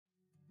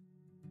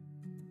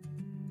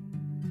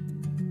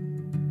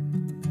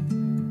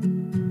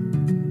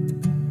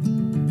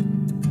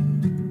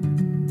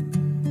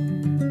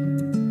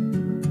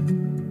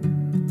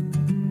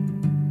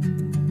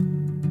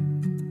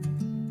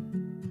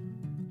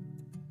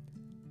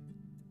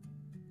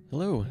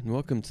Hello, and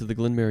welcome to the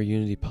Glen-Mary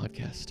Unity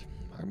Podcast.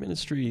 Our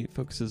ministry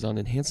focuses on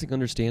enhancing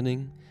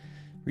understanding,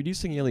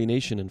 reducing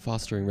alienation, and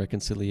fostering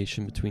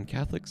reconciliation between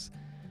Catholics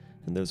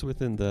and those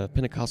within the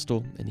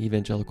Pentecostal and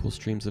evangelical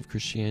streams of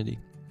Christianity.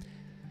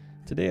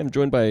 Today I'm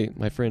joined by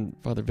my friend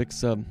Father Vic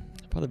Sub.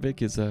 Father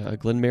Vic is a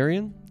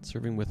Glen-Marian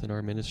serving within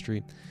our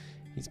ministry.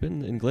 He's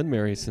been in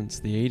Glen-Mary since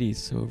the 80s,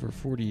 so over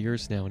 40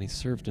 years now, and he's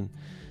served in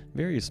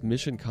various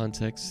mission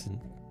contexts in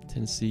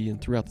Tennessee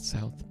and throughout the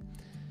South.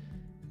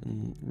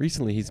 And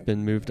recently he's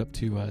been moved up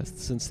to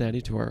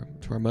Cincinnati to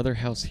our mother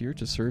house here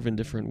to serve in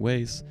different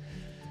ways.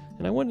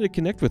 And I wanted to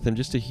connect with him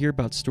just to hear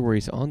about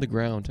stories on the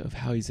ground of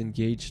how he's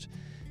engaged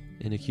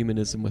in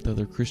ecumenism with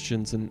other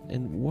Christians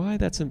and why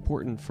that's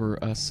important for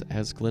us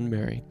as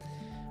Glen-Mary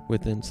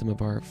within some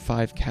of our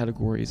 5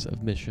 categories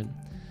of mission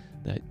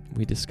that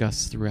we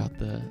discuss throughout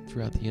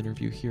the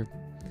interview here.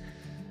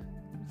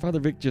 Father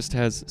Vic just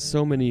has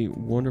so many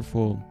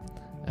wonderful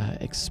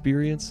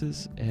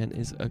experiences and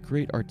is a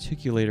great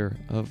articulator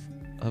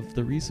of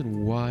the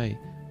reason why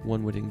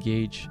one would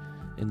engage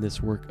in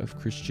this work of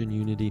Christian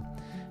unity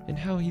and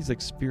how he's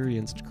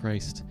experienced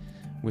Christ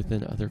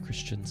within other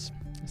Christians.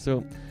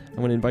 So I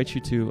want to invite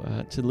you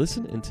to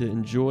listen and to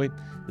enjoy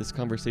this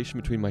conversation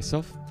between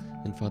myself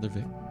and Father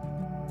Vic.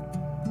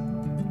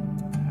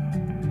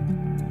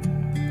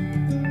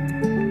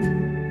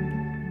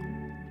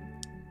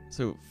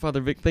 So, Father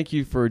Vic, thank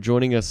you for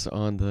joining us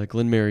on the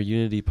Glen-Mary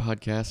Unity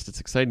Podcast. It's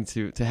exciting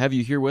to have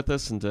you here with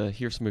us and to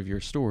hear some of your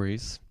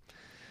stories.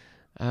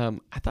 I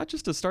thought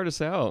just to start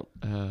us out,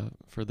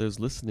 for those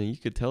listening, you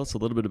could tell us a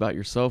little bit about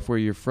yourself, where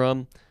you're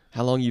from,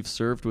 how long you've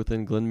served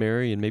within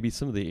Glen-Mary, and maybe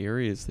some of the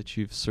areas that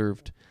you've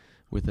served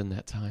within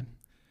that time.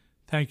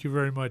 Thank you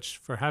very much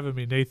for having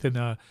me,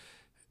 Nathan.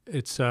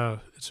 It's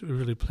a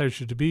really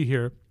pleasure to be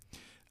here.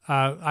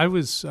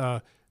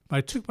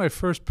 I took my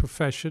first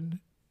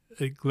profession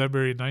at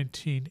Glen-Mary in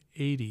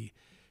 1980,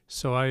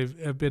 so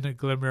I've been a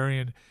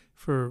Glen-Marian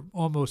for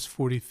almost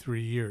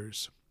 43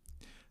 years.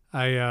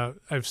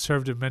 I've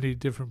served in many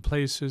different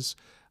places.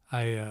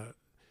 I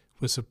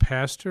was a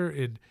pastor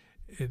in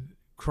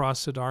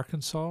Crossett,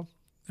 Arkansas.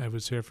 I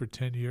was there for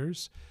 10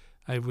 years.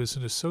 I was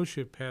an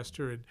associate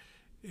pastor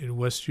in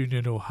West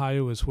Union,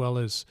 Ohio, as well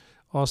as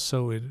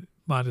also in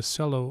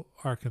Monticello,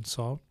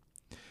 Arkansas.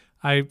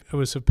 I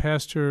was a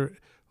pastor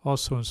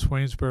also in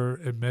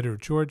Swainsboro and Metter,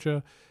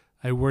 Georgia.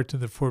 I worked in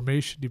the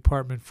formation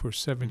department for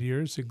 7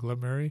 years in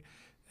Glen-Mary,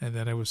 and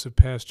then I was a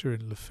pastor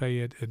in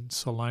Lafayette and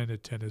Salina,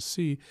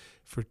 Tennessee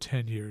for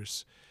 10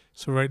 years.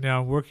 So right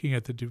now I'm working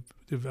at the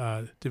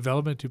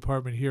development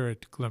department here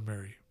at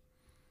Glen-Mary.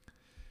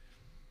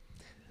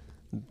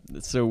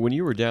 So when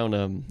you were down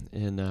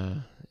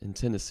in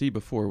Tennessee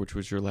before, which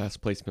was your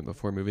last placement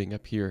before moving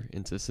up here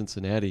into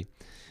Cincinnati,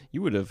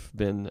 you would have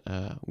been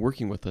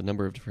working with a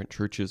number of different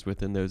churches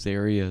within those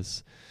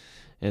areas.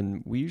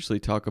 And we usually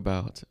talk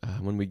about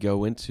when we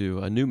go into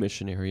a new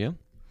mission area,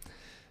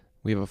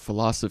 we have a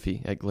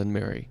philosophy at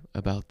Glen-Mary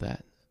about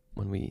that.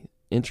 When we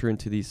enter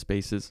into these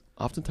spaces,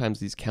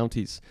 oftentimes these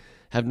counties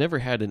have never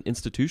had an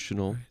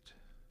institutional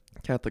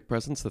Catholic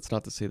presence. That's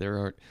not to say there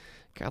aren't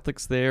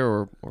Catholics there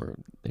or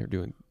they're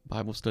doing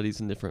Bible studies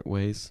in different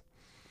ways.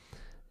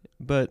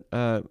 But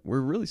we're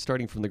really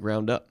starting from the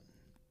ground up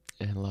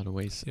in a lot of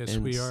ways. Yes,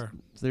 and we are.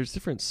 There's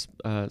different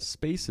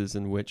spaces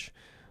in which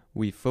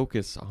we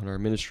focus on our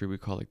ministry. We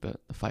call it the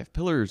 5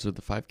 pillars or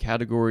the 5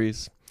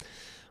 categories.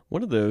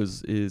 One of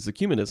those is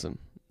ecumenism,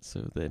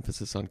 so the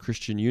emphasis on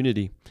Christian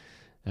unity.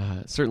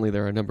 Certainly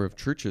there are a number of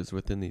churches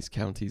within these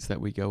counties that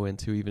we go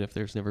into, even if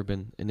there's never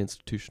been an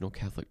institutional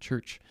Catholic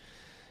church.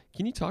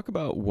 Can you talk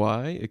about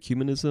why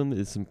ecumenism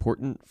is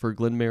important for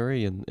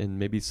Glen-Mary and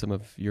maybe some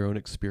of your own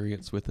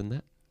experience within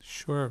that?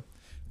 Sure.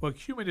 Well,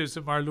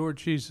 ecumenism, our Lord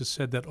Jesus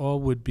said that all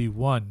would be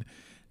one.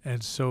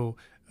 And so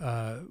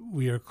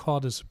we are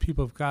called as a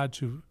people of God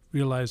to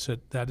realize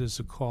that is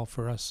a call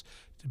for us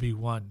to be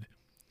one.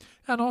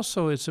 And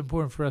also it's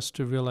important for us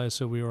to realize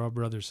that we are all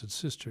brothers and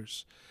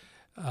sisters.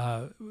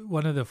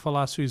 One of the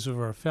philosophies of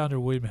our founder,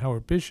 William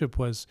Howard Bishop,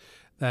 was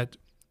that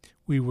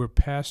we were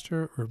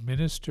pastor or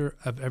minister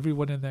of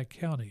everyone in that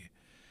county.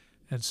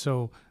 And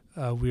so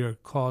we are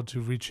called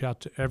to reach out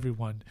to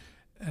everyone.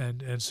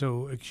 And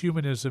so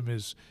ecumenism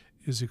is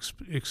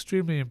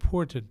extremely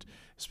important,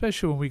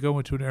 especially when we go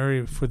into an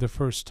area for the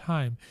first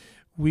time.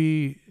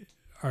 We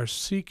are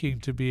seeking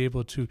to be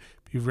able to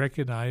be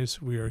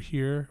recognized. We are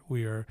here.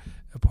 We are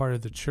a part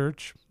of the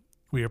church.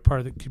 We are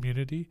part of the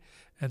community.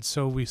 And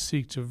so we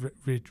seek to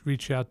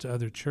reach out to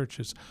other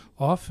churches.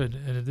 Often,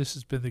 and this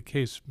has been the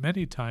case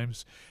many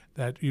times,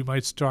 that you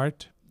might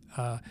start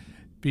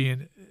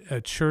being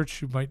a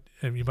church. You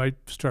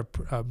might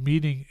start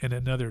meeting in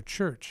another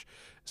church.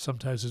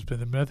 Sometimes it's been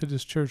the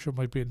Methodist church, or it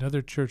might be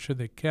another church in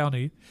the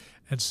county.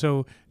 And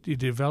so you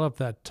develop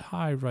that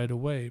tie right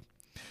away.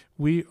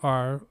 We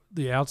are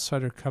the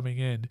outsider coming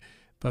in,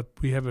 but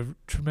we have a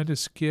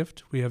tremendous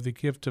gift. We have the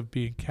gift of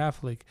being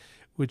Catholic,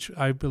 which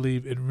I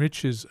believe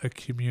enriches a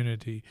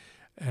community.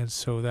 And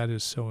so that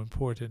is so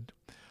important.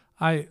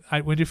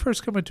 When you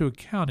first come into a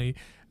county,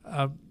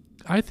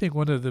 I think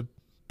one of the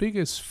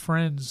biggest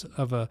friends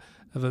of a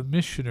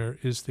missioner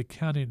is the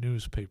county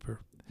newspaper.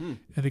 In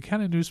the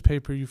county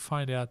newspaper, you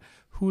find out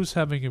who's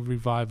having a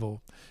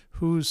revival,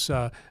 who's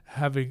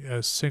having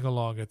a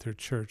sing-along at their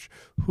church,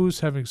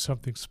 who's having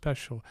something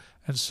special.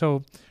 And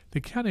so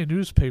the county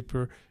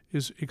newspaper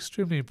is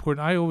extremely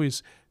important. I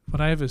always,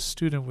 when I have a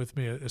student with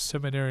me, a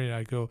seminarian,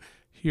 I go,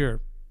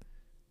 here,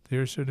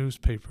 there's a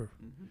newspaper.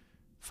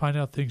 Find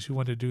out things you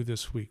want to do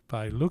this week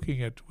by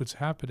looking at what's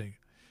happening.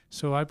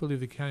 So I believe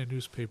the county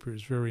newspaper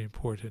is very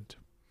important.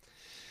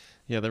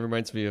 Yeah, that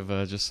reminds me of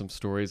just some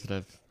stories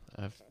that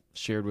I've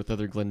shared with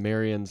other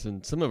Glenmarians,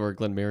 and some of our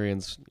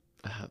Glenmarians,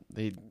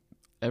 they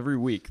every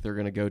week they're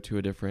going to go to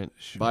a different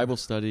Bible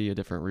study, a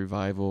different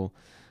revival,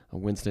 a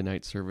Wednesday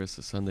night service,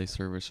 a Sunday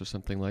service, or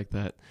something like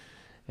that,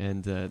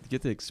 and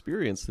get to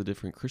experience the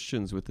different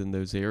Christians within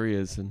those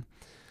areas. And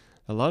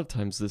a lot of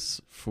times,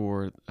 this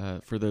for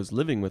those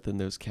living within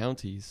those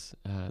counties,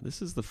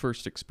 this is the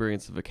first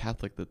experience of a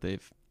Catholic that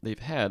they've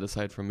had,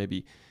 aside from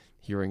maybe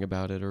hearing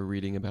about it or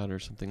reading about it or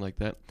something like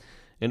that.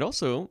 And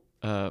also,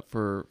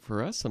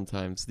 for us,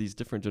 sometimes these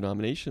different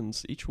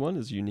denominations, each one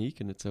is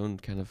unique in its own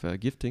kind of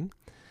gifting.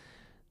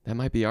 That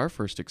might be our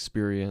first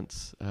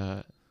experience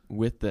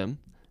with them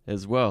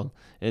as well.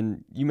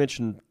 And you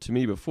mentioned to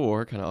me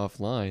before, kind of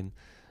offline,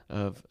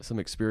 of some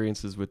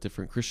experiences with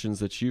different Christians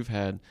that you've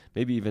had,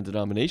 maybe even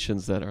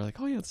denominations that are like,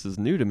 oh yeah, this is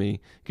new to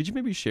me. Could you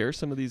maybe share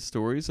some of these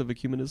stories of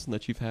ecumenism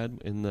that you've had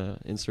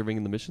in serving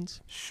in the missions?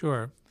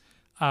 Sure.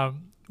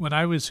 When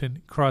I was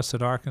in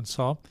Crosset,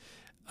 Arkansas,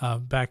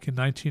 back in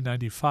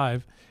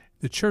 1995,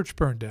 the church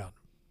burned down.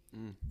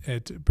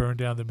 It burned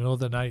down in the middle of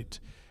the night.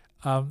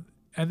 And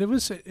there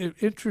was an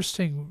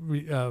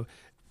interesting,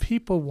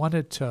 people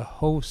wanted to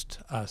host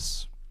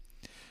us.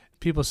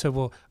 People said,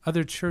 well,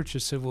 other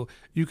churches said, well,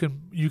 you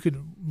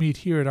can meet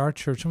here at our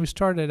church. And we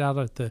started out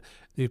at the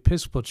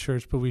Episcopal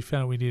church, but we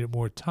found we needed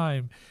more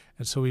time.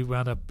 And so we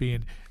wound up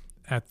being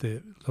at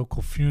the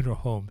local funeral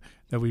home,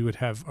 that we would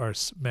have our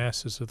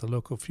masses at the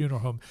local funeral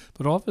home.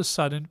 But all of a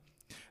sudden,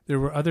 there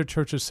were other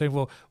churches saying,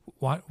 well,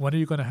 when are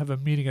you going to have a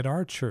meeting at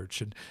our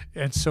church?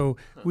 And so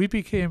we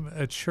became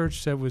a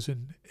church that was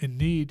in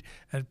need,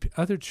 and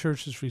other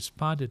churches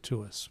responded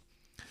to us.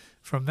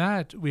 From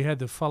that, we had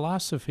the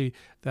philosophy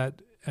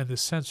that, and the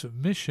sense of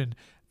mission,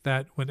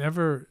 that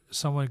whenever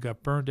someone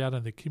got burned out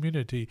in the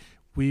community,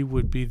 we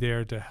would be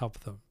there to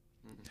help them.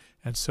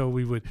 And so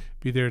we would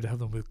be there to help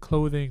them with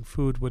clothing,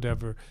 food,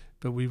 whatever,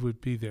 but we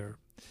would be there.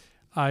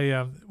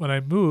 When I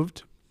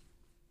moved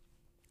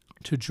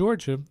to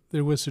Georgia,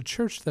 there was a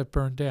church that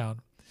burned down.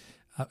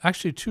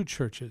 Actually, two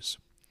churches.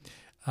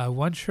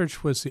 One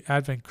church was the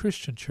Advent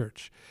Christian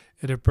Church.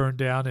 It had burned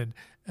down,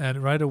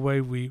 and right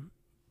away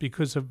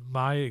because of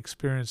my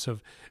experience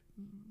of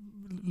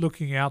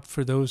looking out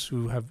for those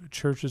who have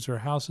churches or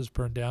houses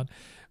burned down,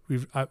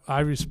 I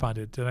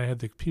responded. And I had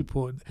the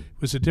people. It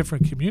was a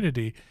different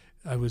community.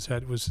 I was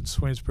at. It was in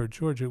Swainsboro,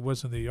 Georgia. It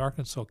wasn't the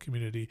Arkansas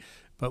community,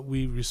 but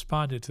we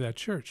responded to that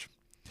church.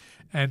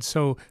 And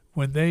so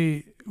when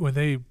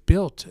they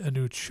built a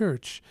new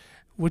church,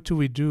 what do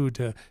we do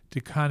to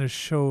kind of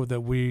show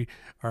that we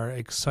are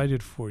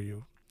excited for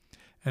you?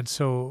 And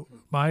so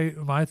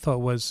my thought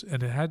was,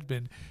 and it had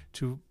been,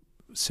 to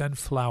send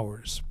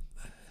flowers.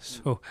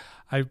 So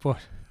I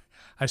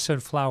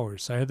sent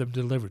flowers. I had them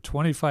delivered.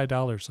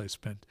 $25 I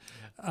spent.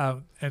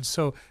 And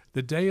so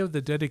the day of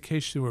the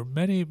dedication, there were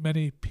many,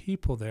 many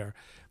people there.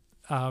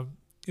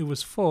 It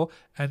was full,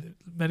 and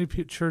many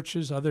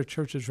churches, other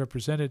churches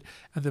represented.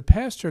 And the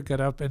pastor got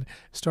up and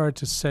started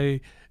to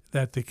say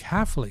that the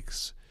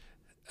Catholics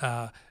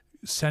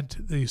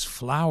sent these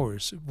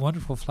flowers,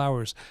 wonderful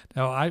flowers.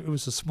 Now, it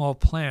was a small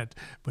plant,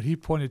 but he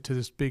pointed to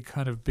this big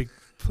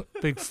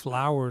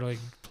flower-like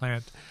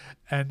plant,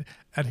 and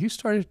he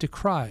started to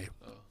cry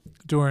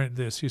during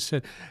this. He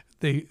said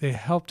they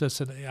helped us,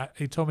 and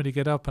he told me to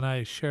get up, and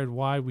I shared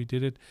why we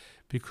did it,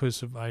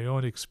 because of my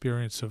own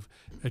experience of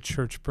a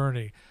church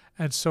burning.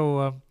 And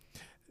so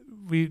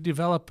we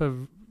developed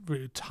a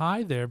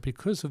tie there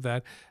because of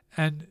that.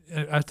 And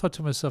I thought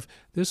to myself,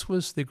 this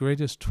was the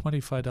greatest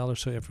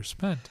 $25 I ever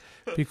spent,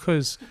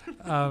 because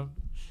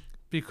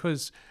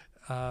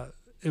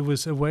it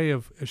was a way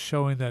of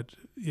showing that,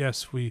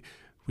 yes, we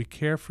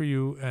care for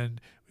you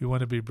and we want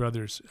to be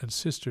brothers and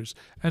sisters.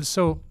 And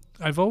so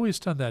I've always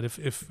done that.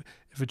 If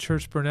a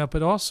church burned out,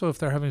 but also if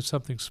they're having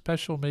something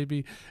special,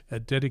 maybe a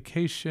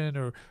dedication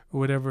or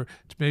whatever,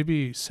 to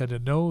maybe send a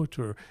note,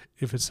 or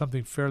if it's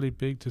something fairly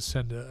big, to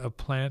send a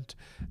plant.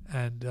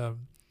 And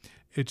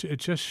it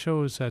just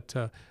shows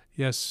that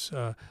yes,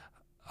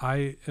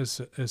 I as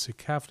a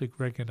Catholic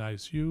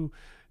recognize you,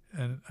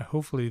 and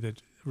hopefully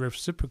that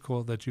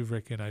reciprocal that you've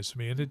recognized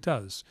me, and it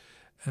does.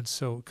 And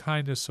so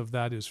kindness of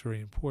that is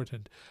very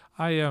important.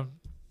 There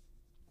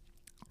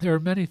are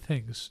many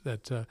things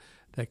that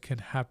can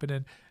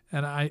happen,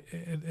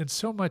 and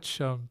so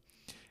much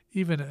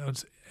even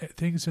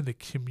things in the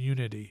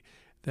community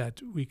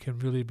that we can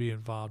really be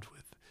involved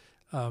with.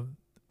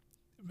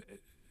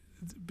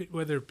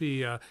 Whether it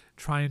be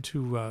trying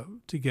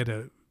to get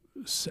a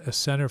a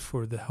center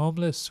for the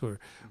homeless or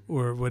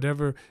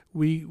whatever.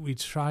 We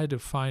try to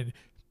find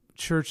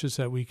churches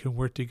that we can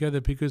work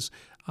together, because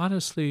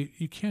honestly,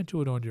 you can't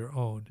do it on your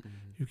own.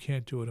 You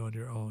can't do it on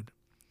your own.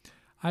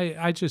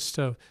 I just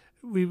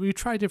we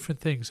try different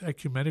things,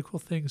 ecumenical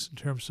things in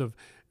terms of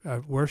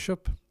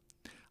worship.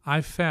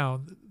 I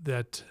found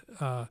that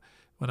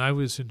when I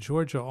was in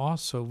Georgia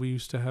also, we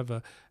used to have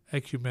a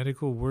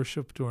ecumenical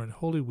worship during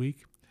Holy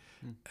Week.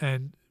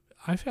 And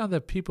I found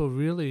that people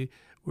really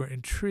were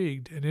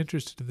intrigued and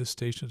interested in the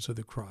Stations of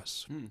the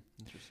Cross.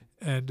 Interesting.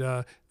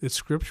 And it's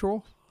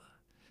scriptural.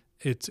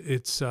 It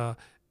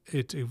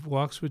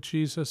walks with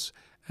Jesus.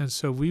 And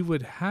so we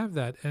would have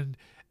that. And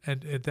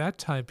at that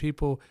time,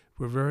 people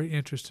were very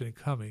interested in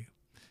coming.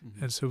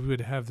 And so we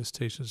would have the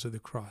Stations of the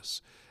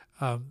Cross.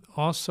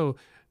 Also,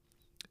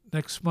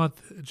 next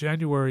month,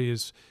 January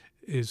is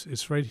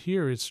right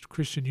here. It's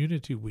Christian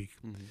Unity Week.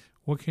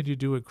 What can you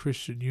do at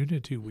Christian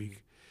Unity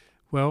Week?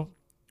 Well,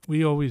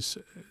 we always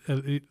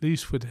at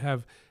least would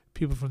have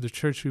people from the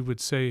church. We would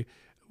say,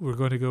 we're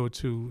going to go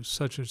to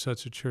such and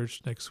such a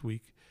church next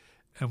week,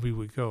 and we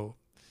would go.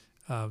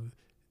 And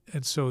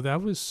so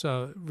that was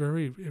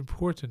very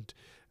important,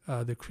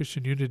 the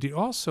Christian unity.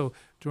 Also,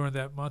 during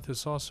that month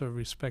is also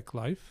Respect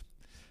Life.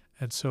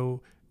 And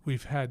so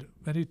we've had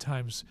many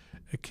times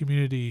a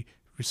community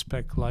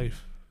Respect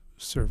Life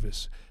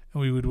service.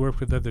 And we would work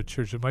with other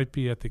churches. It might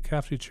be at the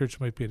Catholic Church, it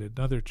might be at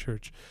another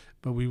church,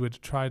 but we would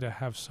try to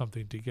have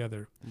something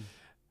together.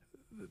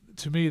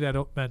 To me, that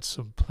meant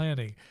some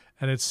planning.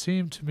 And it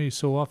seemed to me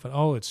so often,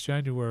 it's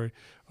January,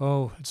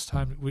 it's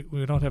time,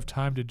 we don't have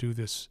time to do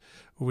this,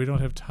 or we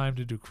don't have time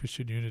to do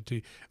Christian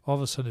unity. All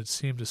of a sudden it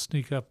seemed to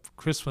sneak up.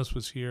 Christmas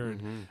was here,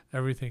 and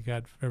everything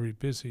got very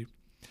busy.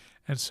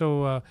 And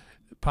so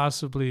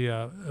possibly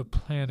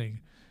planning.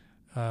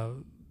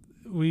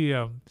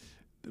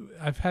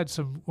 I've had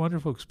some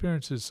wonderful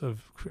experiences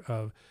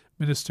of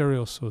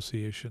ministerial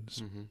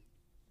associations.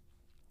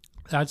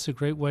 That's a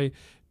great way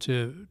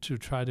to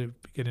try to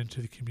get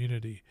into the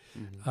community.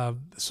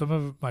 Some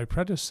of my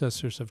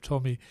predecessors have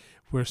told me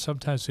where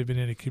sometimes they've been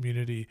in a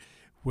community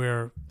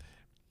where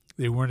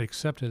they weren't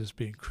accepted as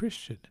being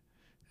Christian.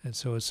 And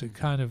so it's a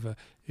kind of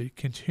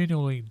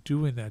continually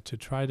doing that to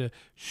try to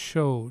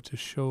show.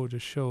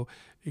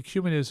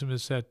 Ecumenism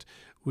is that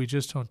we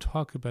just don't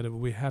talk about it, but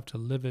we have to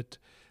live it,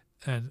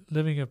 and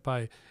living it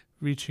by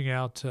reaching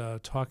out,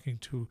 talking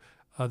to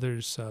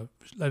others,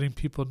 letting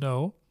people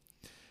know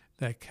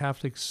that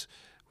Catholics,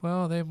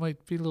 well, they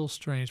might be a little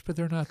strange, but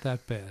they're not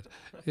that bad,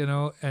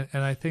 and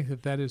I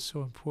think that is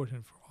so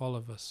important for all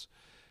of us.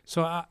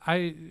 So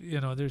I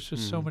there's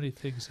just so many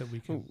things that we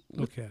can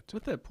look at.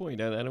 With that point,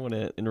 I don't want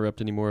to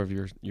interrupt any more of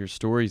your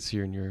stories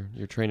here and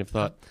your train of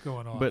thought.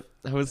 Going on. But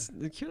I was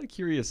kind of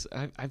curious.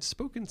 I've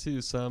spoken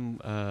to some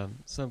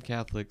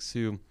Catholics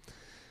who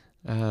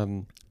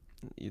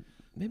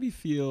maybe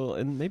feel,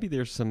 and maybe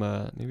there's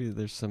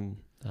some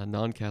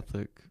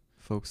non-Catholic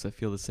folks that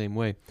feel the same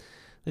way,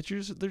 that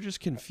they're just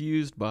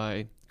confused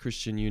by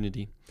Christian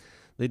unity.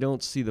 They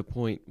don't see the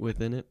point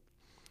within it.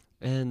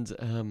 And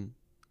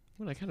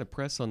when I kind of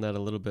press on that a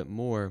little bit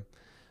more,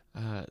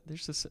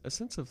 there's a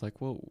sense of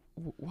like, well,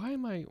 why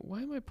am I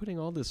putting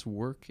all this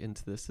work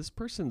into this? This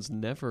person's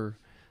never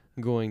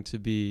going to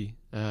be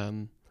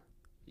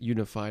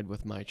unified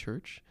with my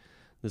church.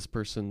 This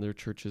person, their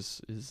church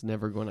is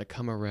never going to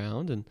come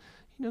around. And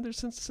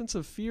there's a sense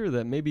of fear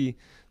that maybe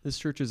this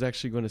church is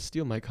actually going to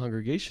steal my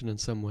congregation in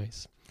some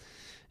ways.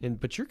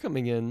 But you're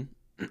coming in,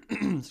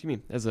 excuse me,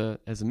 as a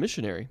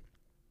missionary,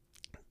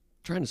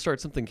 trying to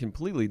start something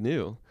completely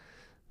new.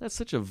 That's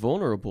such a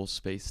vulnerable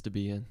space to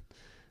be in,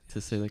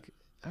 to say like,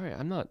 all right,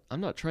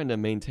 I'm not trying to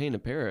maintain a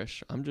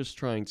parish. I'm just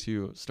trying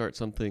to start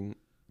something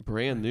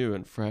brand new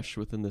and fresh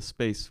within this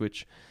space,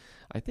 which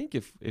I think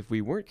if we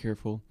weren't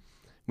careful,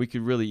 we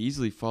could really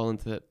easily fall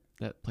into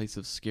that place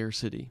of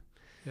scarcity.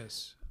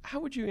 Yes. How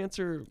would you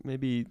answer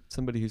maybe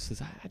somebody who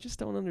says, I just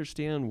don't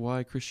understand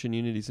why Christian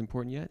unity is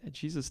important yet?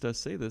 Jesus does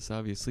say this,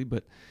 obviously,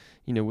 but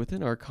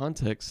within our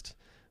context,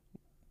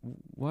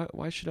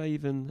 why should I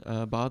even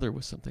bother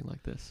with something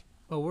like this?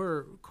 Well,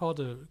 we're called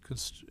to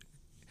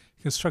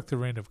construct the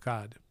reign of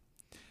God,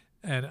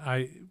 and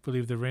I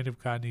believe the reign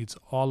of God needs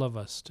all of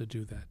us to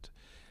do that.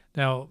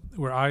 Now,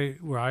 where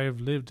I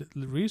have lived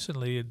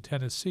recently in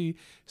Tennessee,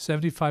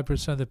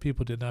 75% of the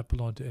people did not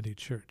belong to any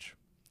church.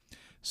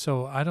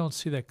 So I don't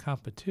see that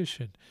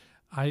competition.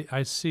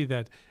 I see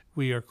that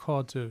we are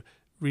called to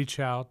reach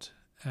out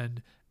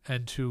and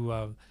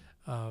to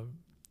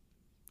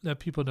let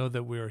people know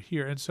that we are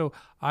here. And so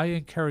I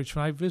encourage,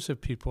 when I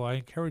visit people,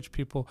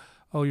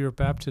 oh, you're a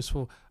Baptist,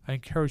 well, I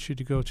encourage you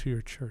to go to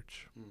your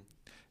church.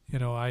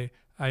 I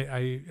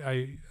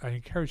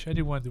encourage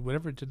anyone,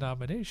 whatever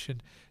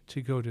denomination,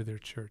 to go to their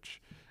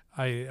church.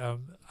 I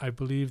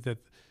believe that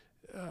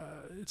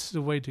it's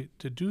the way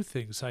to do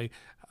things. I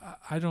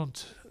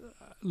don't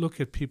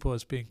look at people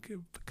as being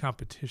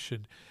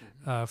competition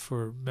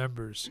for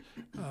members.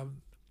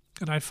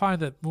 And I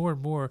find that more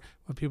and more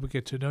when people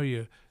get to know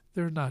you,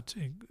 they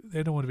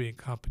don't want to be in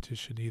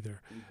competition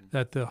either.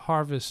 That the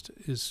harvest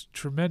is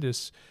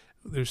tremendous.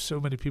 There's so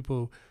many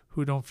people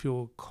who don't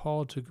feel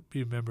called to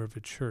be a member of a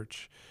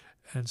church,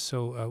 and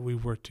so we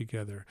work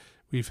together.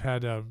 We've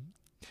had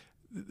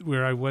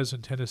where I was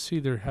in Tennessee,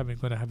 they're going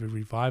to have a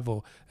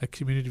revival, a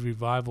community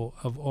revival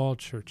of all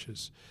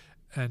churches,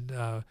 and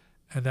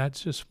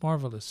that's just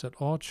marvelous. That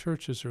all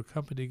churches are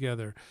coming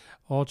together.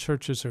 All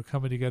churches are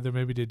coming together,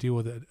 maybe to deal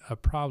with a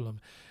problem,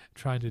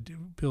 trying to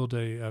build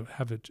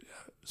have a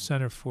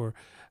center for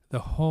the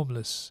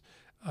homeless.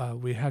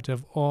 We have to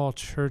have all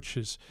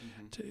churches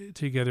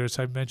together, as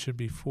I mentioned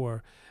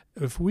before.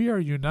 If we are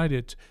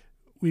united,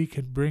 we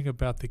can bring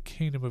about the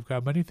kingdom of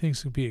God. Many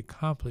things can be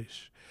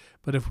accomplished.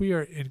 But if we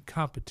are in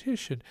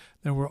competition,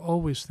 then we're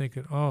always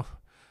thinking, oh,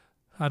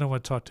 I don't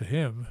want to talk to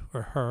him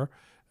or her.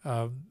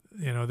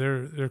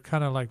 They're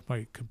kind of like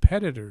my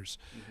competitors.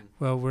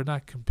 Well, we're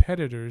not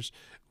competitors.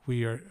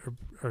 We are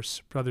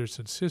brothers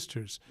and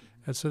sisters.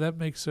 And so that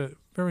makes it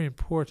very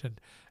important.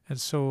 And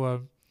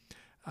so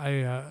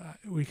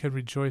we can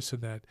rejoice in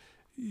that.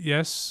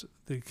 Yes,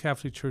 the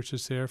Catholic Church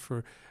is there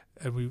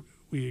and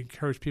we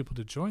encourage people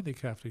to join the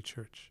Catholic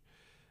Church,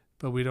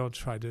 but we don't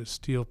try to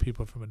steal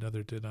people from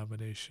another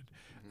denomination.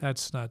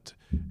 That's not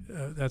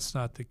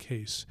the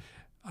case.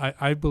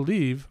 I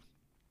believe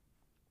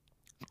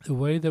the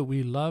way that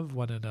we love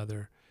one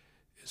another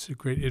is a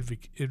great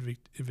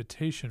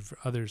invitation for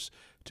others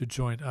to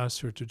join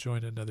us or to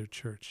join another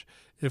church.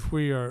 If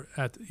we are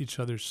at each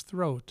other's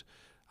throat,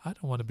 I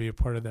don't want to be a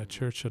part of that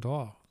church at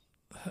all.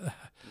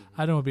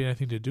 I don't want to be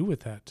anything to do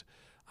with that.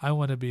 I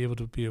want to be able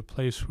to be a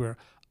place where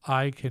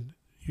I can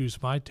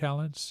use my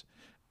talents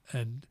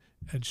and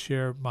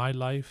share my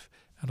life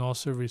and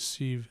also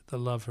receive the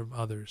love from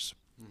others.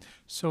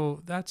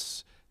 So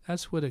that's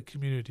what a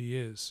community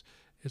is.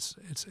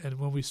 And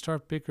when we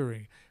start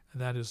bickering,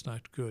 and that is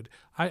not good.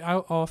 I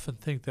often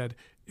think that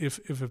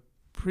if a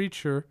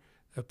preacher,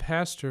 a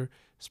pastor,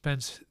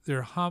 spends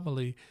their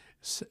homily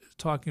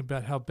talking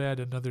about how bad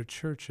another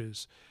church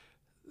is,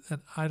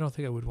 then I don't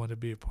think I would want to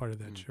be a part of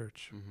that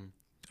church.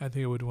 I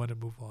think I would want to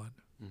move on.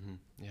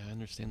 Yeah, I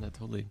understand that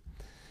totally.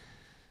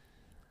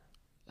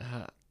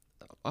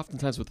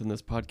 Oftentimes within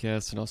this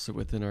podcast and also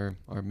within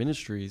our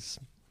ministries,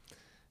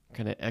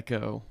 kind of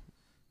echo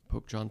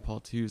Pope John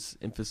Paul II's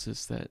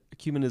emphasis that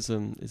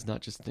ecumenism is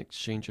not just an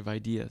exchange of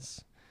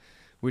ideas,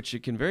 which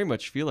it can very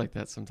much feel like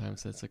that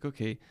sometimes. It's like,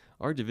 okay,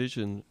 our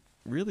division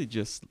really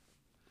just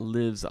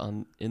lives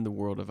in the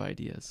world of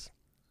ideas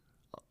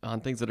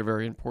on things that are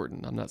very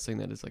important. I'm not saying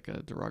that as like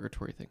a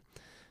derogatory thing,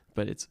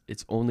 but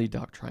it's only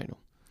doctrinal.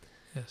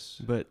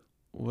 Yes. But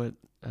what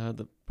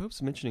the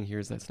Pope's mentioning here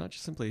is that it's not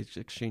just simply an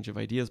exchange of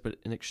ideas, but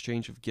an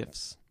exchange of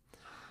gifts.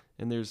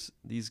 And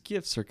these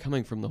gifts are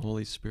coming from the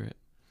Holy Spirit.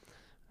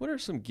 What are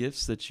some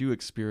gifts that you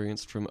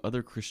experienced from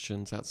other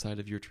Christians outside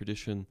of your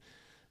tradition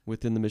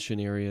within the mission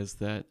areas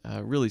that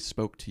really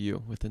spoke to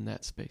you within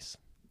that space?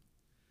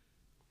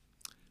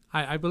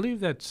 I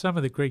believe that some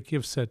of the great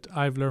gifts that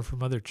I've learned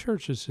from other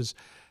churches is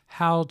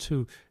how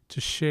to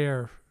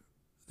share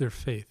their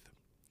faith.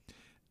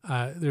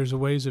 There's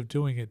ways of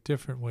doing it,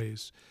 different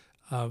ways.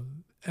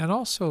 And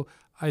also,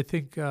 I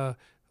think,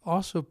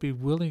 also be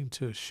willing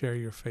to share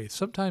your faith.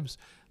 Sometimes,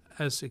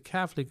 as a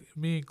Catholic,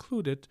 me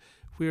included,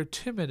 we are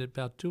timid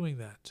about doing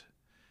that.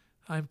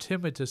 I'm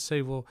timid to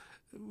say, well,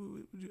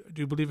 do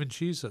you believe in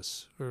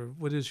Jesus? Or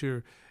what is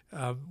your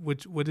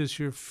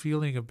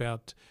feeling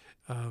about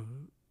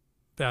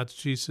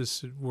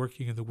Jesus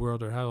working in the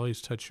world, or how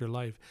he's touched your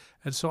life?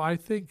 And so I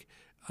think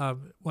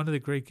one of the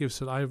great gifts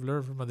that I've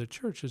learned from other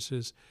churches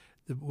is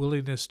the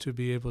willingness to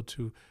be able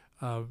to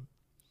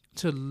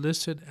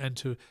listen and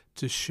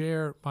to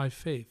share my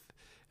faith.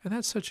 And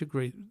that's such a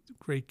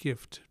great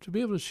gift, to be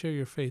able to share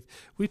your faith.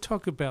 We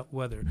talk about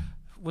weather.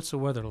 What's the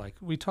weather like?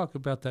 We talk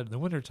about that in the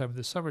wintertime, in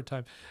the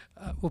summertime.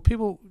 Well,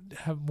 people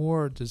have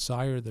more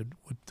desire than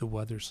what the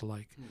weather's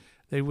like.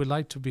 They would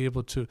like to be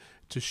able to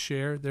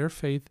share their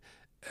faith,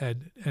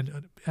 and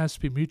it has to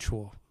be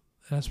mutual.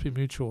 It has to be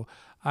mutual.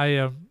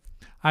 I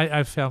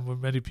found when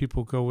many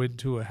people go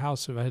into a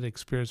house, I've had an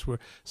experience where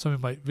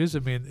someone might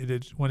visit me and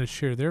they want to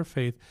share their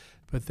faith,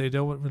 but they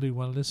don't really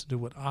want to listen to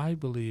what I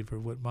believe or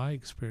what my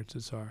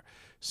experiences are.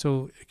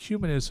 So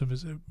ecumenism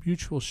is a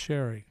mutual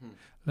sharing.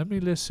 Let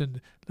me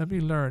listen. Let me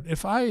learn.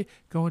 If I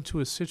go into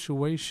a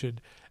situation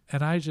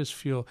and I just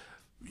feel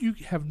you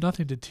have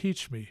nothing to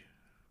teach me,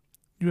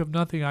 you have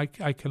nothing I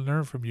can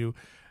learn from you,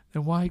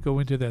 then why go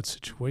into that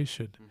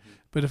situation?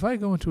 But if I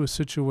go into a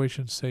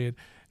situation saying,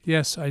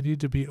 yes, I need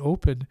to be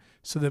open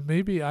so that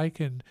maybe I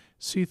can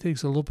see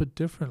things a little bit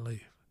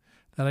differently,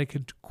 that I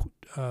can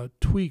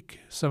tweak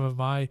some of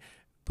my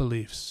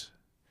beliefs.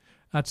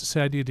 Not to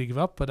say I need to give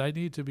up, but I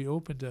need to be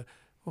open to,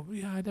 well,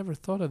 yeah, I never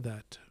thought of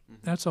that.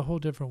 That's a whole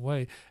different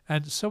way.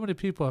 And so many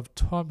people have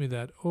taught me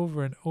that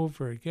over and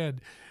over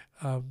again.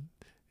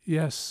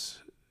 Yes,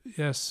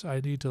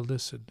 I need to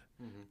listen.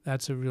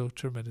 That's a real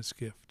tremendous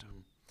gift.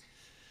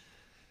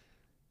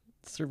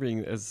 Serving,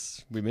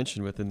 as we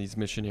mentioned, within these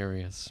mission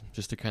areas,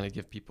 just to kind of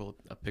give people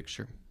a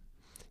picture.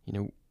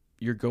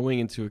 you're going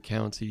into a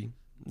county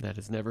that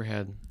has never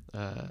had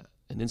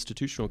an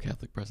institutional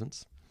Catholic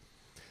presence.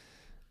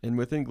 And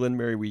within Glen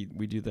Mary, we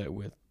do that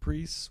with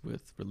priests,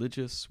 with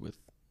religious, with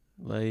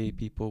lay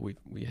people.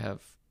 We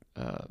have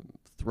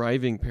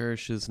thriving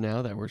parishes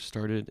now that were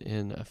started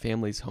in a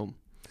family's home.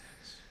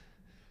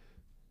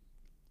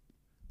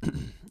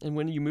 And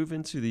when you move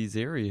into these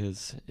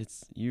areas,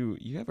 it's you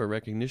have a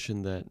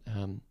recognition that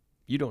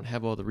you don't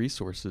have all the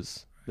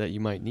resources that you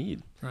might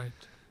need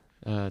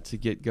to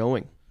get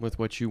going with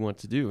what you want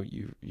to do.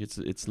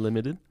 It's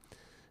limited.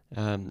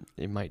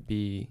 It might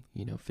be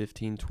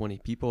 15, 20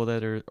 people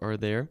that are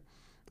there.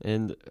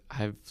 And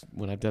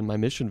when I've done my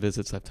mission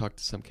visits, I've talked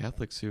to some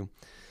Catholics who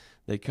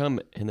they come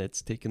and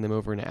it's taken them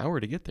over an hour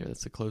to get there.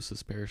 That's the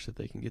closest parish that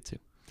they can get to.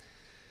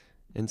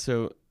 And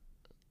so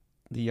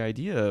the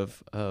idea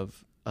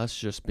of us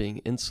just being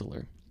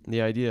insular,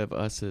 the idea of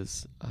us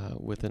as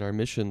within our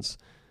missions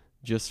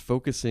just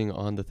focusing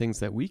on the things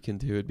that we can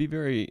do, it'd be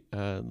very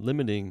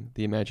limiting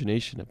the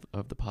imagination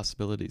of the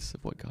possibilities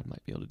of what God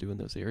might be able to do in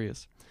those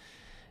areas.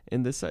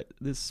 And this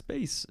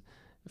space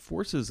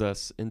forces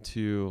us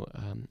into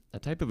a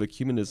type of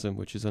ecumenism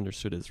which is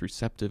understood as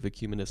receptive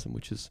ecumenism,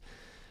 which is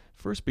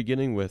first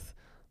beginning with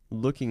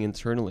looking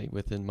internally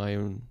within my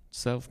own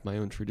self, my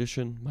own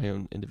tradition, my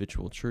own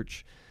individual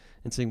church,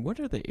 and saying, what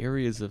are the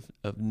areas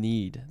of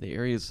need, the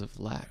areas of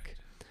lack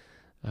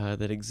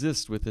that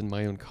exist within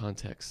my own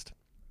context?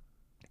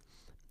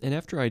 And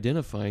after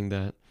identifying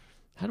that,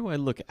 how do I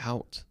look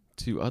out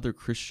to other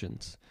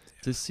Christians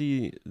to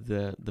see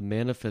the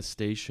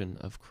manifestation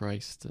of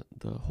Christ,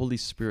 the Holy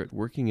Spirit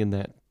working in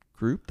that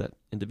group, that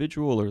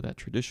individual or that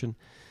tradition,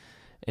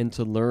 and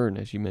to learn,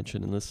 as you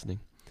mentioned in listening,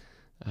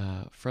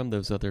 from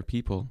those other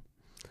people,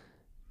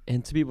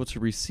 and to be able to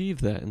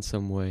receive that in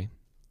some way?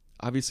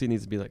 Obviously, it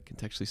needs to be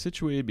contextually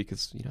situated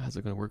because how's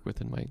it going to work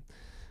within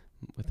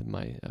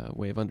my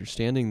way of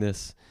understanding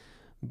this?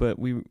 But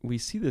we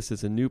see this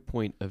as a new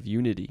point of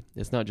unity.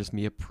 It's not just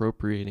me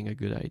appropriating a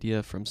good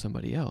idea from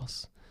somebody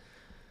else.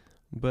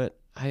 But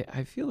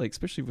I feel like,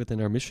 especially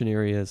within our mission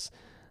areas,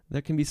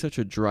 that can be such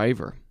a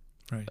driver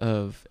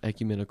of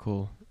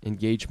ecumenical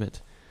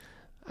engagement.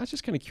 I was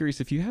just kind of curious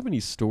if you have any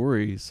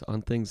stories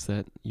on things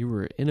that you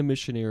were in a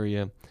mission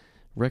area,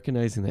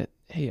 recognizing that,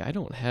 hey, I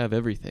don't have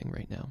everything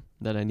right now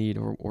that I need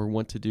or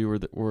want to do,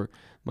 or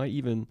might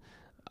even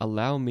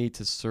allow me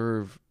to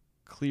serve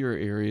clear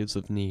areas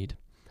of need.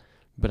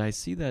 But I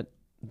see that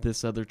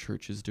this other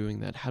church is doing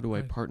that. How do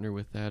I partner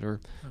with that? Or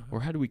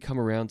how do we come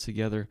around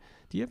together?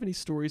 Do you have any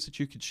stories that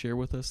you could share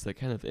with us that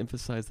kind of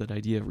emphasize that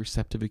idea of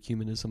receptive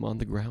ecumenism on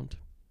the ground?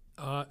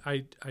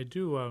 I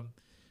do.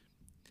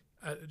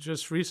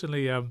 Just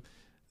recently,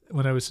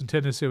 when I was in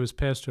Tennessee, I was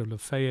pastor of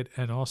Lafayette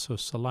and also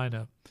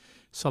Salina.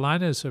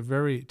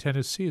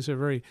 Tennessee is a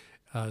very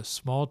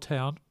small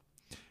town.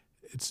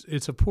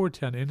 It's a poor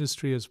town.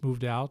 Industry has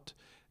moved out,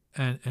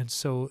 and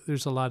so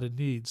there's a lot of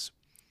needs.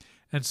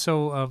 And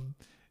so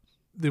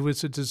there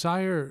was a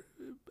desire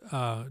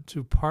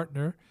to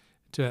partner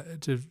to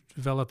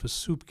develop a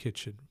soup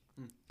kitchen.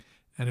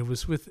 And it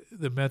was with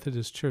the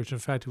Methodist Church. In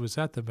fact, it was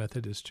at the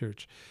Methodist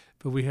Church.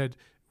 But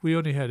we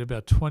only had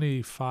about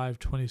 25,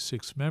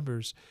 26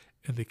 members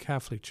in the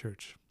Catholic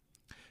Church.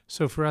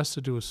 So for us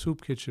to do a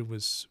soup kitchen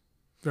was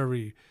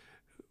very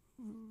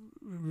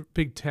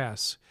big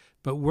task.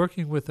 But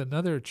working with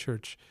another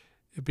church,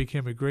 it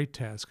became a great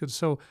task. And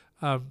so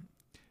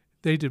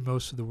they did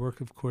most of the work,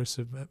 of course,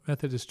 of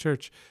Methodist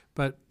Church.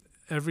 But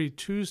every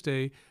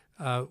Tuesday,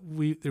 there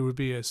would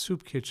be a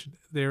soup kitchen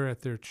there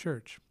at their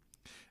church.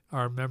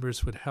 Our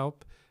members would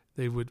help.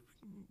 They would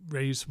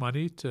raise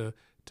money to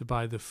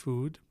buy the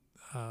food.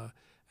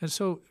 And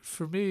so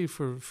for me,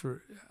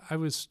 I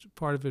was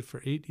part of it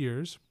for 8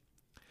 years.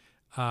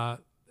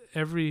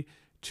 Every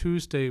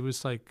Tuesday it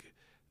was like,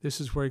 this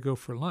is where I go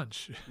for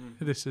lunch.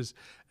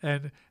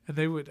 And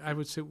I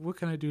would say, what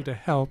can I do to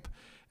help?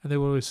 And they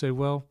would always say,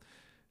 well,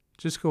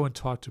 just go and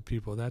talk to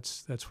people.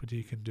 That's what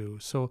you can do.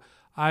 So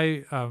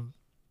I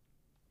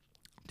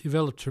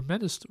developed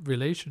tremendous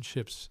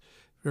relationships,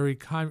 very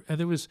kind, and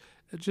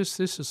this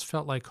has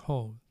felt like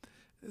home.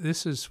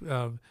 This is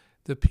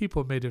the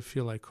people made it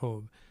feel like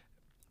home,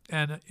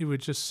 and you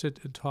would just sit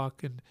and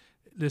talk and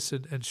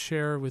listen and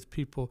share with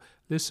people,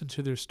 listen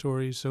to their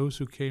stories, those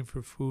who came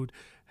for food,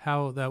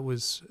 how that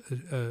was,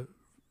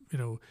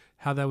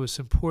 how that was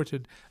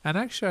important. And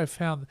actually, I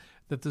found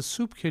that the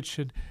soup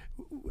kitchen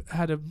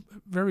had a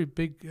very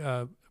big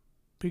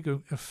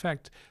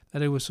effect.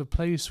 That it was a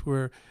place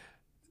where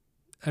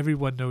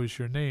everyone knows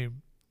your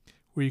name,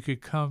 where you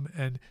could come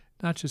and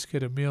not just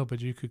get a meal,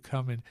 but you could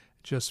come and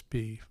just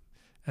be.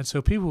 And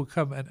so people would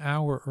come an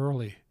hour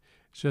early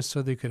just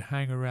so they could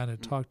hang around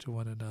and talk to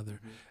one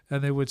another.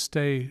 And they would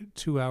stay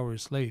 2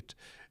 hours late.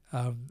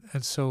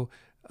 And so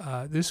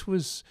this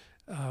was,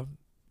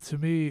 to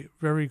me,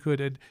 very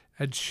good.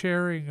 And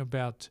sharing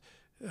about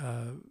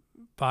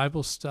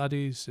Bible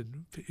studies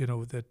and,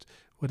 that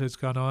what has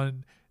gone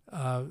on,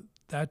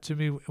 that to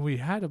me, we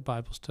had a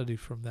Bible study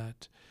from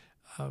that.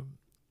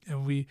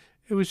 And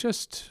it was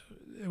just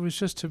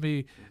to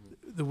me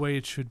the way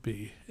it should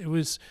be. It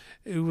was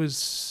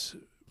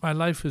my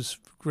life was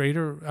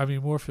greater,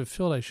 more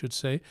fulfilled, I should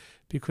say,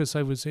 because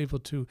I was able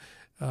to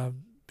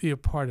be a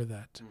part of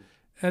that.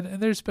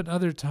 And there's been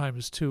other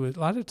times too. A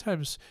lot of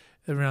times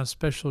around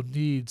special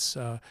needs,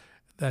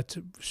 that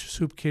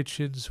soup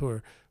kitchens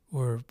or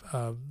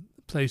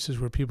places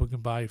where people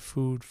can buy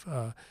food.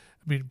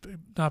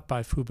 Not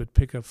buy food, but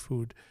pick up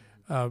food.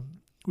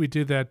 We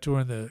did that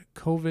during the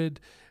COVID,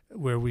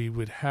 where we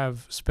would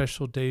have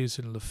special days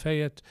in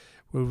Lafayette,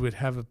 where we would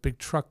have a big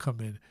truck come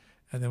in,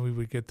 and then we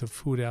would get the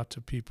food out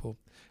to people.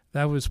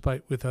 That was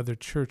with other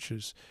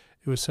churches.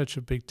 It was such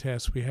a big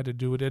task. We had to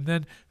do it. And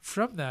then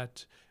from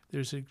that,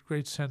 there's a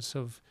great sense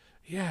of,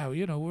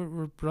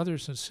 we're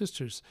brothers and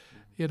sisters.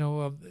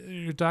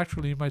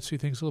 Doctrinally, you might see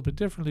things a little bit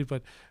differently,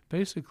 but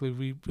basically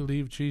we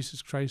believe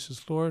Jesus Christ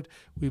is Lord.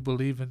 We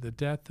believe in the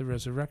death, the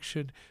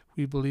resurrection.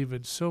 We believe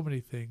in so many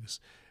things.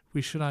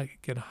 We should not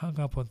get hung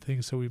up on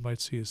things that we might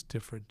see as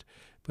different,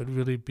 but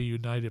really be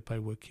united by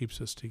what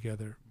keeps us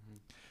together.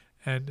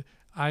 And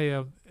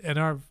and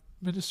our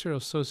ministerial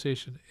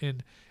association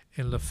in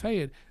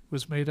Lafayette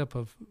was made up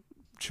of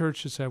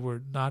churches that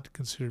were not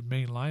considered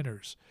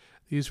mainliners.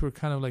 These were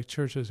kind of like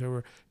churches that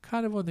were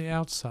kind of on the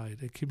outside,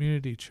 a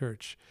community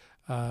church,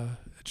 a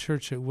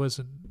church that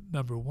wasn't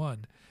number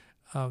one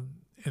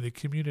in the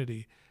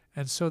community.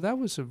 And so that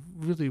was a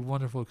really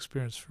wonderful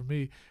experience for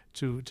me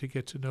to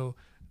get to know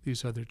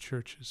these other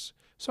churches.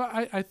 So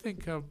I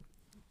think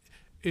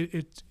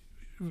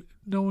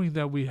knowing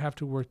that we have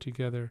to work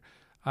together,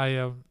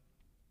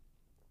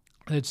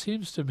 it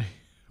seems to me,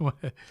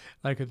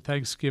 like in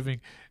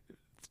Thanksgiving,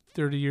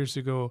 30 years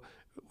ago,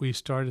 we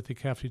started the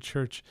Catholic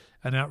Church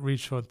an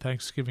outreach on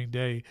Thanksgiving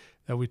Day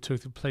that we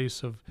took the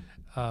place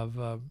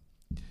of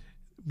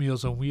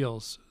Meals on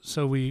Wheels.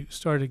 So we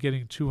started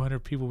getting 200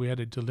 people we had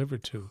to deliver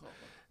to,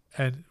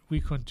 and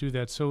we couldn't do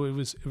that. So it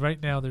was,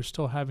 right now they're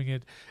still having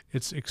it.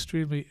 It's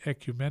extremely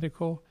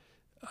ecumenical.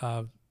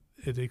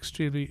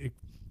 It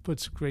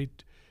puts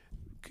great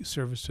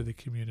service to the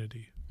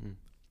community.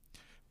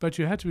 But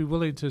you have to be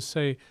willing to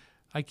say,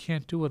 I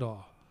can't do it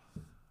all.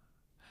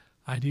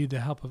 I need the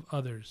help of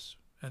others,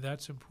 and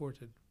that's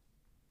important.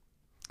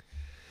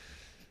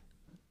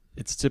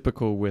 It's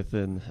typical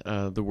within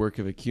the work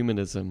of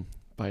ecumenism,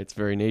 by its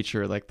very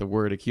nature. Like, the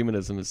word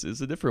ecumenism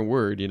is a different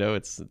word,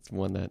 it's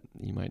one that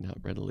you might not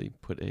readily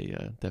put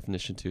a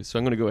definition to. So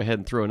I'm going to go ahead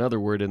and throw another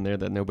word in there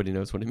that nobody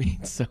knows what it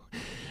means.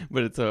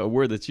 But it's a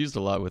word that's used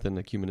a lot within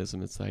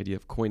ecumenism. It's the idea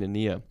of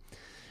koinonia,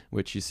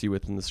 which you see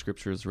within the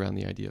scriptures around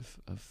the idea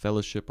of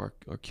fellowship, our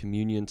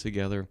communion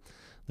together.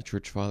 The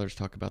church fathers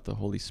talk about the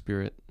Holy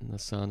Spirit and the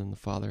Son and the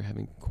Father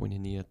having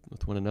koinonia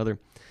with one another.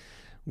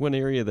 One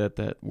area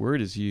that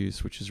word is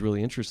used, which is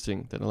really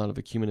interesting, that a lot of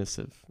ecumenists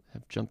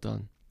have jumped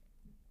on,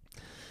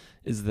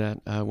 is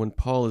that when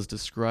Paul is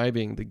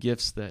describing the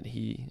gifts that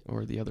he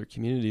or the other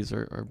communities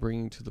are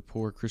bringing to the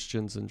poor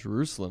Christians in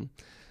Jerusalem,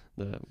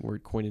 the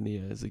word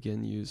koinonia is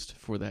again used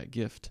for that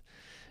gift.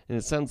 And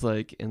it sounds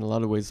like, in a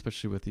lot of ways,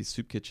 especially with these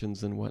soup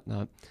kitchens and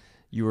whatnot,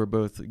 you are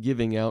both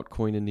giving out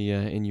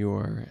koinonia and you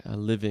are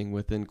living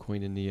within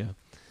koinonia.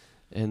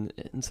 And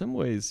in some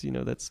ways,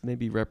 that's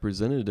maybe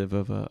representative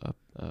of a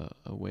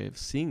way of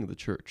seeing the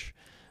church,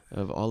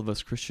 of all of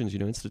us Christians.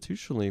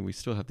 Institutionally, we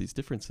still have these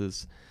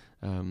differences,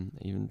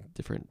 even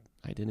different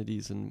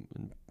identities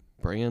and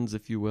brands,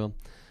 if you will.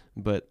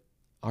 But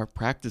our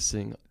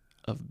practicing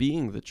of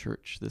being the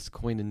church, this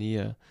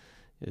koinonia,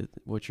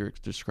 what you're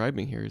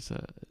describing here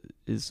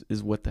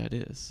is what that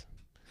is.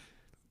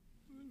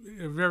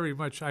 Very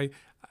much.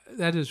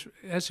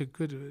 That's a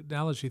good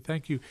analogy.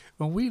 Thank you.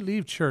 When we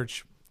leave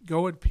church,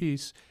 go in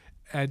peace,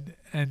 and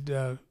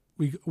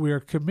we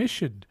are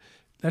commissioned.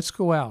 Let's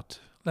go out.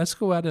 Let's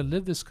go out and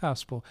live this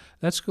gospel.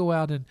 Let's go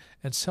out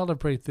and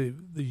celebrate the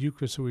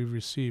Eucharist that we've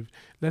received.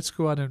 Let's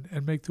go out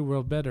and make the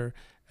world better.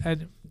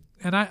 And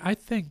I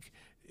think,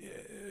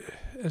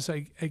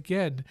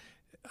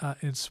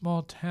 in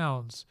small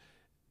towns,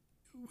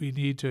 we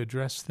need to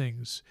address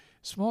things.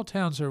 Small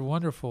towns are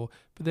wonderful,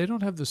 but they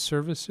don't have the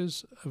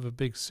services of a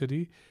big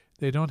city.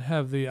 They don't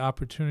have the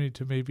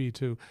opportunity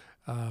to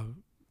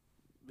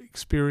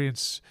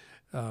experience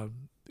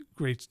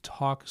great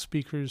talk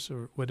speakers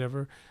or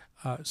whatever.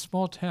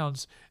 Small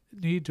towns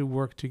need to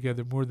work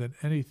together more than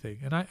anything,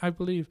 and I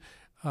believe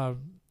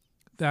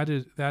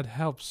that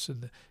helps,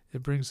 and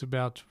it brings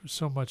about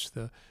so much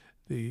the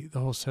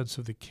whole sense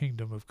of the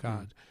kingdom of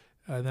God.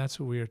 That's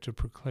what we are to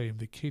proclaim,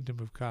 the kingdom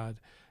of God.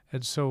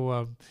 And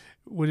so,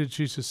 what did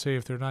Jesus say?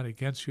 If they're not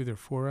against you, they're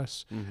for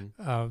us.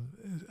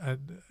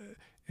 And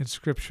in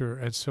Scripture.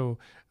 And so,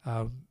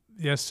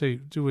 yes, they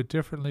do it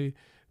differently,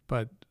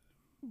 but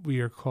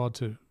we are called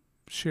to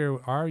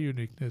share our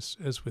uniqueness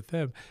as with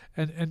them,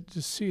 and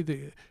to see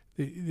the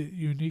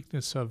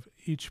uniqueness of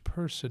each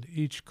person,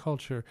 each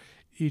culture,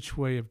 each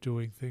way of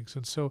doing things.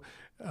 And so,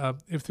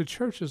 if the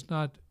church is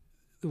not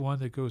the one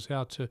that goes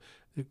out to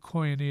the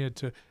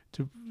koinonia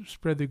to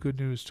spread the good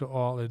news to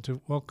all and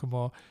to welcome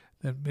all,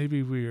 then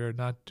maybe we are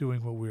not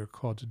doing what we are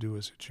called to do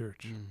as a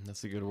church.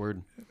 That's a good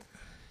word.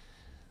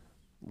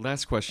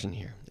 last question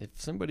here. If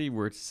somebody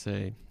were to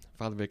say,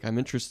 Father Vic, I'm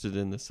interested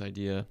in this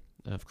idea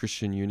of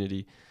Christian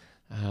unity,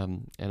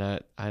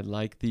 and I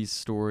like these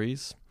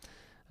stories,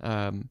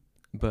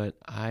 but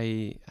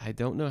I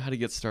don't know how to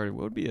get started.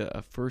 What would be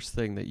a first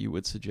thing that you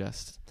would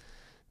suggest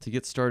to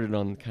get started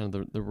on kind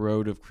of the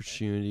road of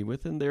Christian unity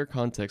within their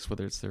context,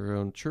 whether it's their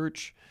own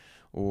church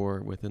or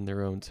within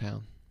their own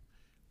town?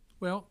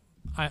 Well,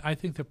 I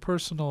think the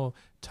personal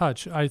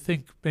touch, I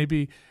think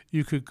maybe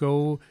you could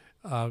go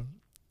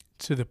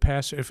to the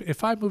pastor.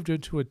 If I moved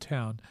into a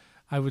town,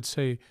 I would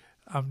say,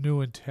 I'm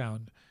new in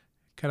town.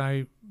 Can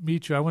I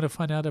meet you? I want to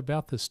find out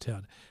about this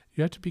town.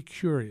 You have to be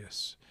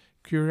curious.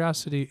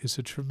 Curiosity is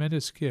a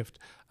tremendous gift.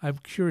 I'm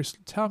curious.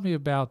 Tell me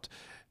about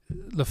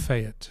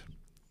Lafayette.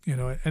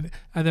 And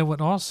then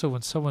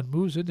when someone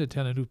moves into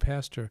town, a new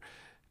pastor,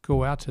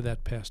 go out to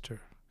that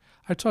pastor.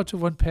 I talked to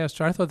one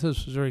pastor. I thought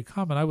this was very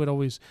common. I would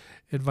always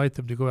invite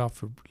them to go out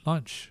for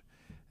lunch.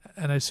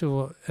 And I said,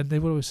 and they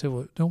would always say,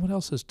 well, no one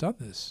else has done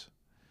this.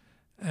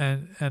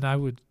 And I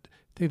would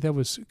think that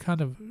was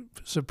kind of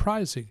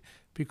surprising,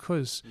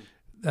 because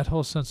that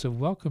whole sense of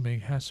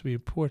welcoming has to be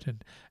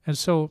important. And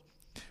so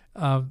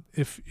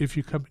if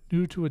you come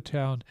new to a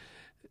town,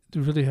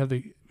 to really have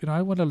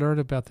I want to learn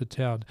about the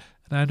town.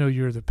 And I know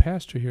you're the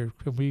pastor here.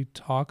 Can we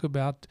talk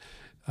about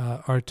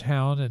our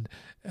town?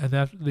 And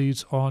that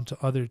leads on to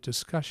other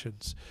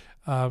discussions.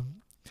 The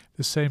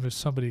same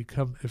as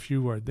if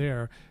you are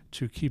there,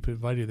 to keep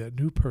inviting that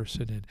new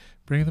person in,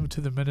 bring them to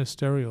the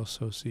ministerial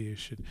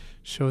association,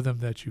 show them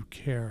that you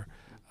care.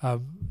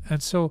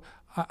 And so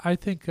I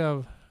think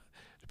to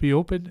be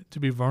open, to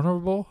be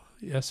vulnerable.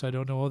 Yes, I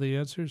don't know all the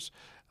answers.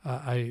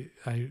 I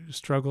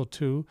struggle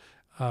too,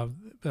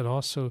 but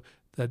also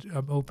that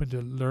I'm open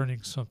to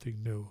learning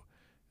something new.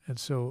 And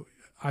so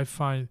I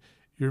find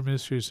your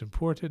ministry is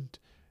important,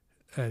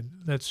 and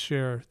let's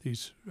share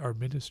our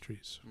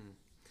ministries.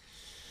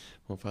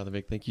 Well, Father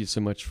Vic, thank you so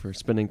much for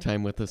spending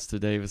time with us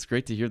today. It was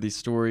great to hear these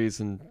stories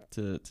and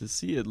to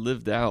see it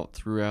lived out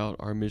throughout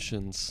our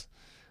missions.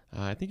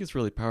 I think it's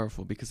really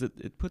powerful because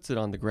it puts it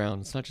on the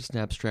ground. It's not just an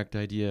abstract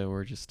idea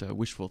or just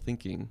wishful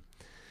thinking.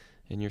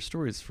 And your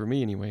stories, for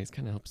me anyways,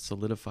 kind of help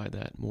solidify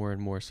that more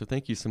and more. So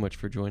thank you so much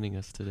for joining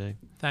us today.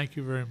 Thank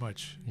you very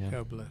much. Yeah.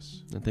 God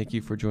bless. And thank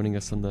you for joining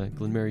us on the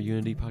Glen Mary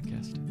Unity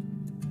podcast.